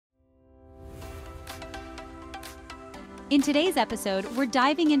In today's episode, we're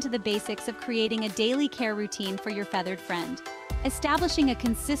diving into the basics of creating a daily care routine for your feathered friend. Establishing a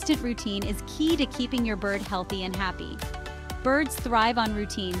consistent routine is key to keeping your bird healthy and happy. Birds thrive on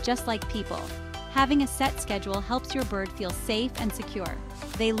routine just like people. Having a set schedule helps your bird feel safe and secure.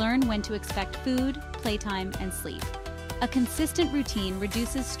 They learn when to expect food, playtime, and sleep. A consistent routine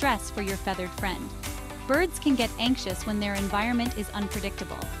reduces stress for your feathered friend. Birds can get anxious when their environment is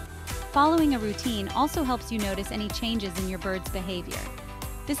unpredictable. Following a routine also helps you notice any changes in your bird's behavior.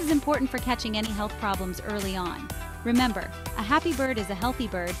 This is important for catching any health problems early on. Remember, a happy bird is a healthy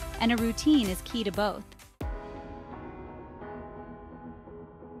bird, and a routine is key to both.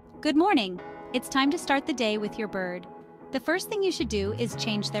 Good morning! It's time to start the day with your bird. The first thing you should do is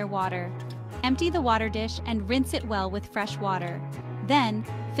change their water. Empty the water dish and rinse it well with fresh water. Then,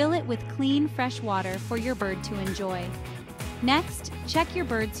 fill it with clean, fresh water for your bird to enjoy. Next, check your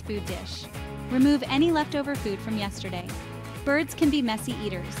bird's food dish. Remove any leftover food from yesterday. Birds can be messy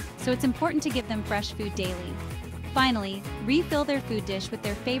eaters, so it's important to give them fresh food daily. Finally, refill their food dish with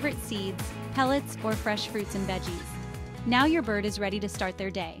their favorite seeds, pellets, or fresh fruits and veggies. Now your bird is ready to start their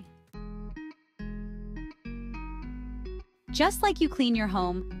day. Just like you clean your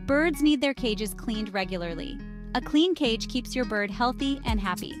home, birds need their cages cleaned regularly. A clean cage keeps your bird healthy and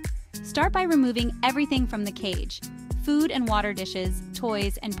happy. Start by removing everything from the cage: food and water dishes,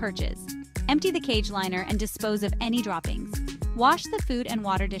 toys, and perches. Empty the cage liner and dispose of any droppings. Wash the food and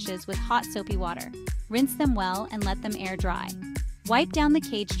water dishes with hot soapy water. Rinse them well and let them air dry. Wipe down the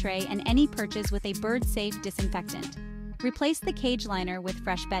cage tray and any perches with a bird-safe disinfectant. Replace the cage liner with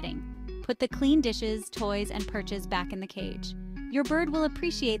fresh bedding. Put the clean dishes, toys, and perches back in the cage. Your bird will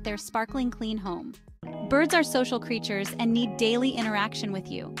appreciate their sparkling clean home. Birds are social creatures and need daily interaction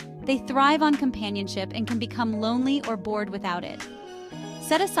with you. They thrive on companionship and can become lonely or bored without it.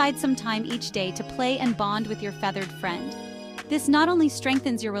 Set aside some time each day to play and bond with your feathered friend. This not only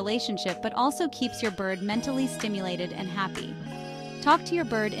strengthens your relationship but also keeps your bird mentally stimulated and happy. Talk to your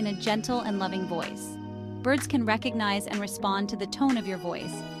bird in a gentle and loving voice. Birds can recognize and respond to the tone of your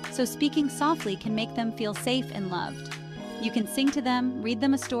voice, so speaking softly can make them feel safe and loved. You can sing to them, read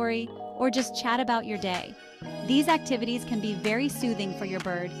them a story, or just chat about your day. These activities can be very soothing for your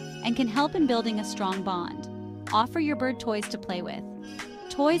bird and can help in building a strong bond. Offer your bird toys to play with.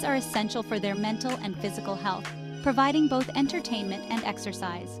 Toys are essential for their mental and physical health, providing both entertainment and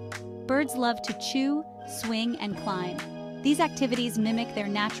exercise. Birds love to chew, swing, and climb. These activities mimic their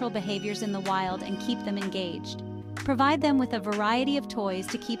natural behaviors in the wild and keep them engaged. Provide them with a variety of toys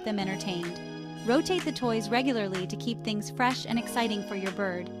to keep them entertained. Rotate the toys regularly to keep things fresh and exciting for your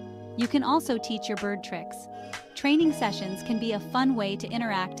bird. You can also teach your bird tricks. Training sessions can be a fun way to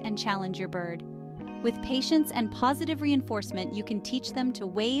interact and challenge your bird. With patience and positive reinforcement, you can teach them to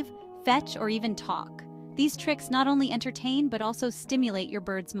wave, fetch, or even talk. These tricks not only entertain but also stimulate your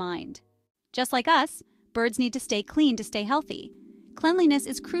bird's mind. Just like us, birds need to stay clean to stay healthy. Cleanliness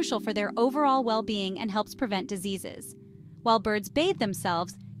is crucial for their overall well-being and helps prevent diseases. While birds bathe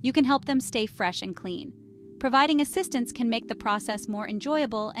themselves, you can help them stay fresh and clean. Providing assistance can make the process more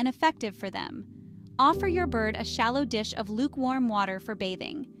enjoyable and effective for them. Offer your bird a shallow dish of lukewarm water for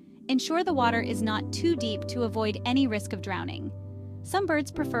bathing. Ensure the water is not too deep to avoid any risk of drowning. Some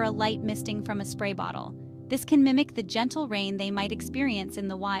birds prefer a light misting from a spray bottle. This can mimic the gentle rain they might experience in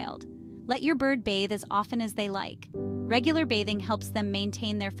the wild. Let your bird bathe as often as they like. Regular bathing helps them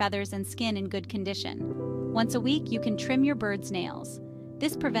maintain their feathers and skin in good condition. Once a week, you can trim your bird's nails.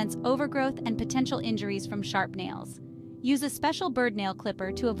 This prevents overgrowth and potential injuries from sharp nails. Use a special bird nail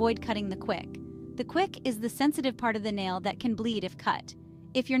clipper to avoid cutting the quick. The quick is the sensitive part of the nail that can bleed if cut.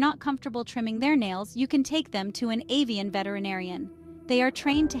 If you're not comfortable trimming their nails, you can take them to an avian veterinarian. They are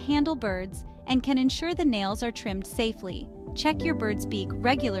trained to handle birds and can ensure the nails are trimmed safely. Check your bird's beak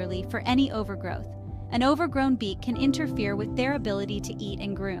regularly for any overgrowth. An overgrown beak can interfere with their ability to eat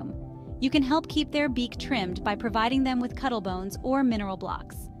and groom. You can help keep their beak trimmed by providing them with cuttle bones or mineral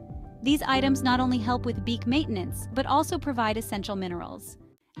blocks. These items not only help with beak maintenance, but also provide essential minerals.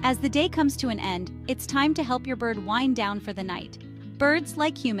 As the day comes to an end, it's time to help your bird wind down for the night. Birds,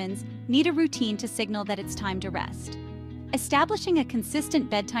 like humans, need a routine to signal that it's time to rest. Establishing a consistent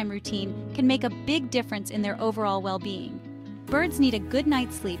bedtime routine can make a big difference in their overall well-being. Birds need a good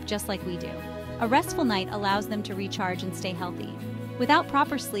night's sleep just like we do. A restful night allows them to recharge and stay healthy. Without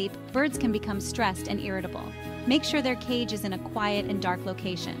proper sleep, birds can become stressed and irritable. Make sure their cage is in a quiet and dark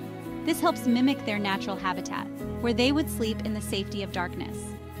location. This helps mimic their natural habitat, where they would sleep in the safety of darkness.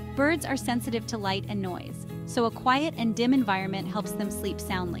 Birds are sensitive to light and noise, so a quiet and dim environment helps them sleep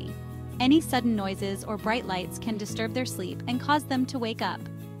soundly. Any sudden noises or bright lights can disturb their sleep and cause them to wake up.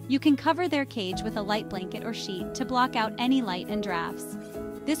 You can cover their cage with a light blanket or sheet to block out any light and drafts.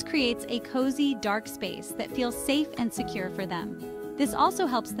 This creates a cozy, dark space that feels safe and secure for them. This also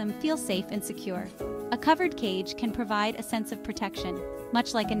helps them feel safe and secure. A covered cage can provide a sense of protection,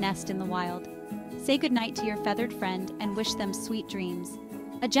 much like a nest in the wild. Say goodnight to your feathered friend and wish them sweet dreams.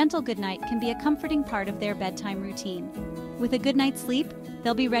 A gentle goodnight can be a comforting part of their bedtime routine. With a good night's sleep,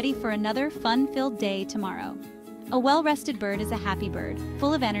 they'll be ready for another fun-filled day tomorrow. A well-rested bird is a happy bird,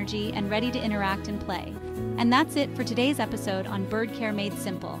 full of energy and ready to interact and play. And that's it for today's episode on Bird Care Made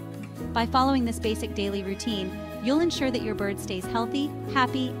Simple. By following this basic daily routine, you'll ensure that your bird stays healthy,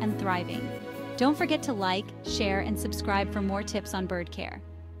 happy, and thriving. Don't forget to like, share, and subscribe for more tips on bird care.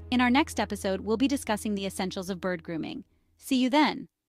 In our next episode, we'll be discussing the essentials of bird grooming. See you then!